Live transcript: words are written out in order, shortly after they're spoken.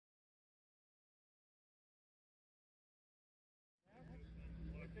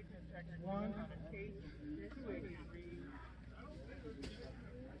X-1, 283.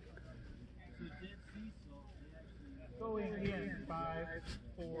 Going in 5,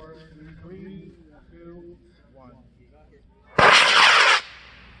 4, 3, 2, 1.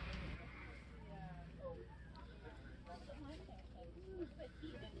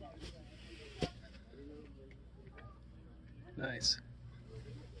 Nice.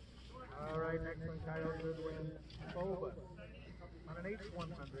 All right, next one, Kyle Goodwin, Boba, on an H100,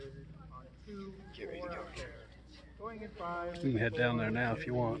 on 2, 4, going in 5. You can head down there now if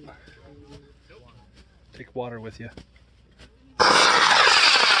you want. Take water with you.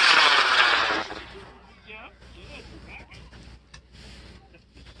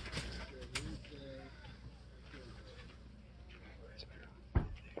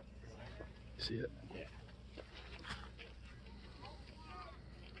 See it? Yeah.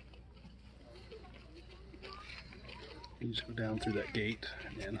 You just go down through that gate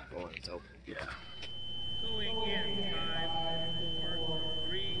and then. Oh, it's open. Yeah. Going in 5, 4,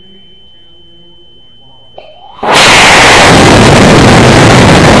 3, 2, 1.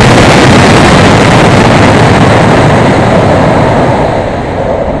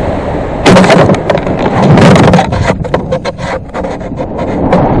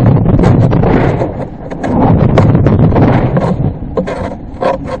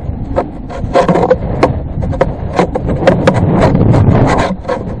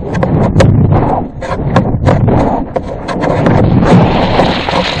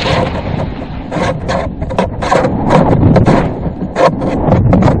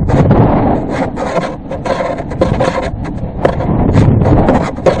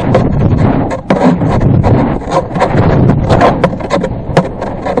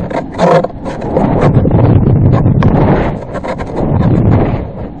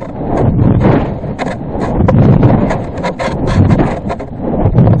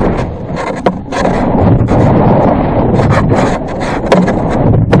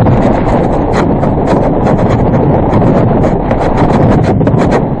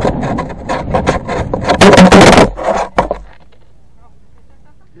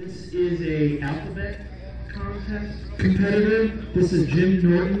 This is a alphabet contest competitor. This is Jim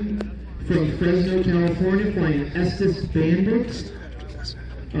Norton from Fresno, California, flying Estes Bandit.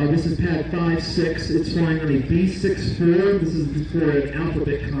 This is pad 5-6. It's flying on a B-64. This is for an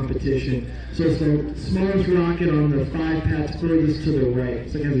alphabet competition. So it's the smallest rocket on the 5 pads furthest to the right.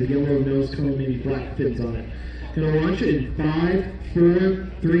 So it has a yellow nose cone, maybe black fins on it. Gonna launch it in 5, 4,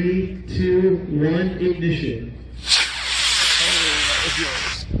 3, 2, 1, ignition.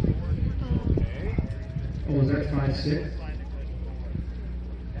 Oh, was that 5-6?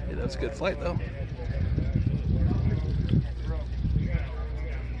 Yeah, that's a good flight though.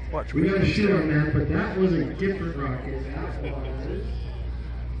 Watch. We got a shoot on that, but that was a different rocket. That was...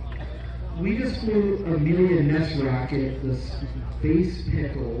 We just flew Emelia nest rocket, the space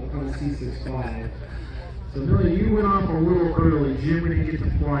pickle on the C65. So really, you went off a little early. Jim, we didn't get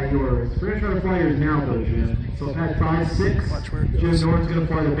to fly yours. We're going to try to fly yours now though, Jim. So pad 5-6, Jim Norton's going to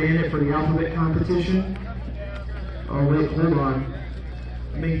fly the Bandit for the alphabet competition. Oh wait, hold on.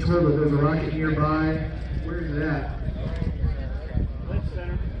 I'm being told that there's a rocket nearby. Where is it at?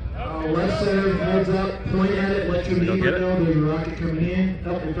 Left center, heads up, point at it, let your neighbor know there's a rocket coming in.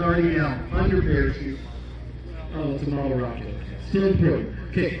 Oh, it's already down. Under parachute. Oh, it's a model rocket. Still important.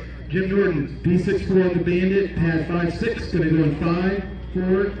 Okay, Jim Norton, B-64 the Bandit, pad 5-6, gonna go in 5,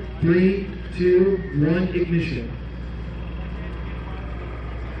 4, 3, 2, 1, ignition.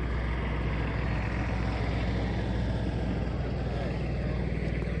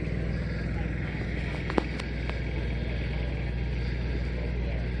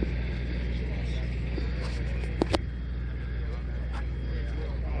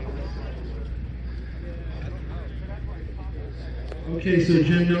 Okay, so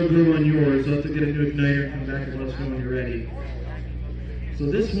Jim, no go on yours. I'll have to get a new igniter and come back and let us know when you're ready. So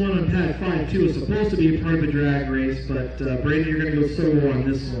this one on pad 5-2 is supposed to be a part of a drag race, but Brandon, you're going to go solo on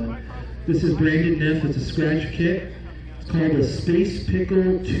this one. This is Brandon Neff. It's a scratch kit. It's called the Space Pickle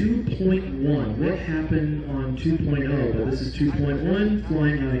 2.1. What happened on 2.0? Well, this is 2.1,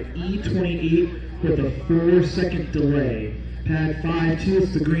 flying on an E-28 with a 4-second delay. Pad 5-2,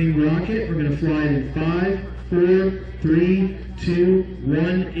 it's the green rocket. We're going to fly it in 5, 4, 3, 2, 1,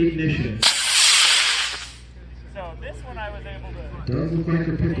 ignition. So this one I was able to... Does look like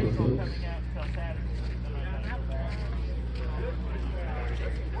a pickle, folks.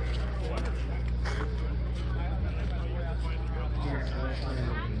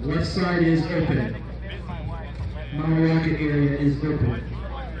 Left side is open. Model rocket area is open.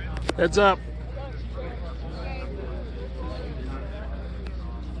 Heads up.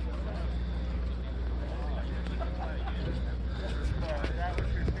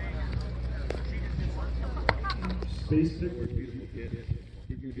 Space Pick. Beautiful kid.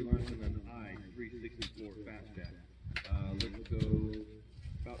 He's going to be launching an I-364 fast jack. Let's go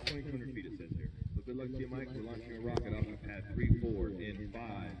about 2,200 feet, it says here. So good luck to you, Mike. We're launching a rocket off of pad 3-4 in 5,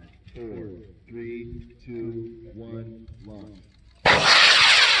 4, 3, 2, 1, launch.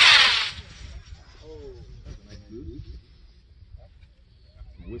 Oh, that's a nice boost.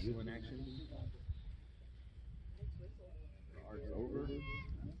 Some whistling action. Arc's over.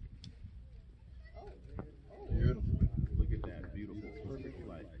 Beautiful. Look at that. Beautiful. Perfect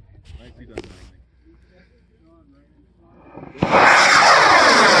flight. Nicely done, Mike.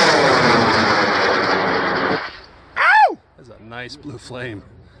 Ow! That's a nice blue flame.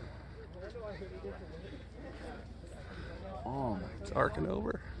 Oh, It's arcing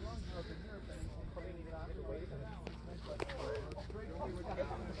over.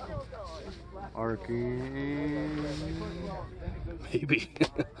 arcing. Maybe.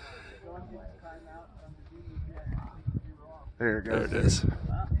 There it There goes. it is.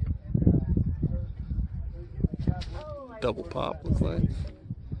 Double pop looks like.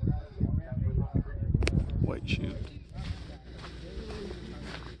 White chute.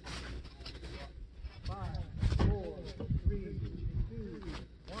 5, 4, 3, 2,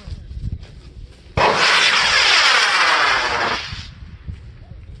 1.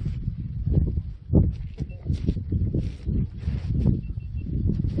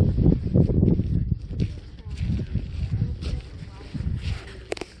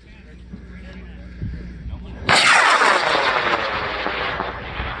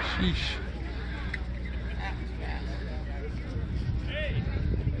 Sheesh.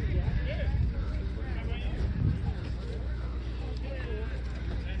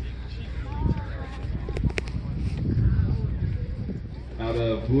 Out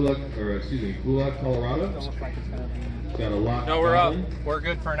of Bullock, Colorado. Got a lock. No, we're up. We're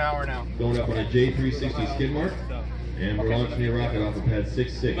good for an hour now. Going up on a J360 skid mark. And we're launching a rocket off of pad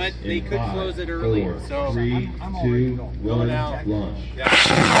 6-6. But they in could 5, close it early, 4, so 3, 2, 1, now. launch.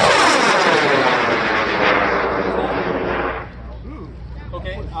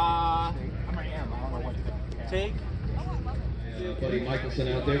 Okay, take. Buddy Michelson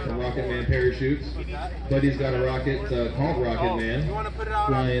out there from Rocket Man Parachutes. Buddy's got a rocket called Rocket Man, You want to put it out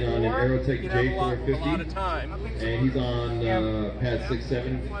flying on an Aerotech You have a lot of J450. time. And he's on pad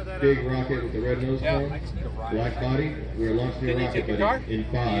 6-7, big rocket with the red nose cone, black body. We're launching a Can you rocket, take your buddy, car? in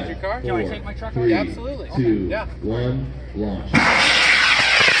Can you use your car? 5, Can I 4, take my truck? 3, Yeah, absolutely. 2, Yeah. 1, launch. Hey,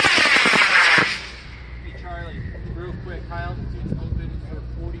 Charlie, real quick, Kyle, it's open for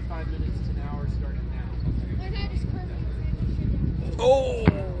 45 minutes to an hour starting now. Oh!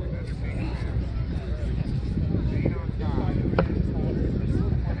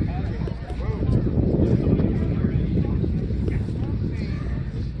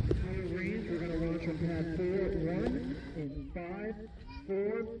 We're going to launch on pad 4-1 in 5,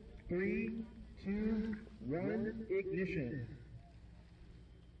 4, 3, 2, 1, ignition.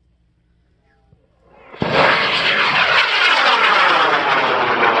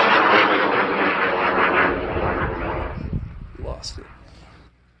 Lost it.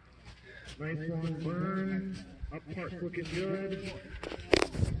 Nice long burn. Up part's looking good.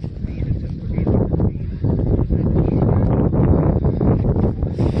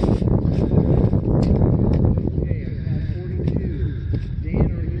 Okay, I have 42.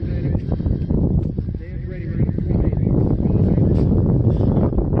 Dan, are you ready? Dan's ready. We're going to fly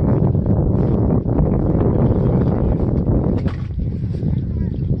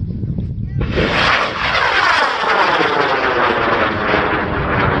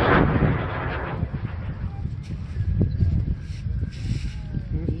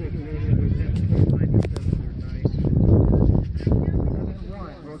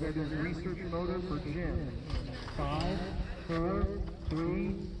We're going to do a research motor for Jim. 5, 4,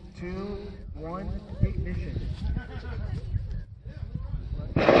 3, 2, 1, ignition.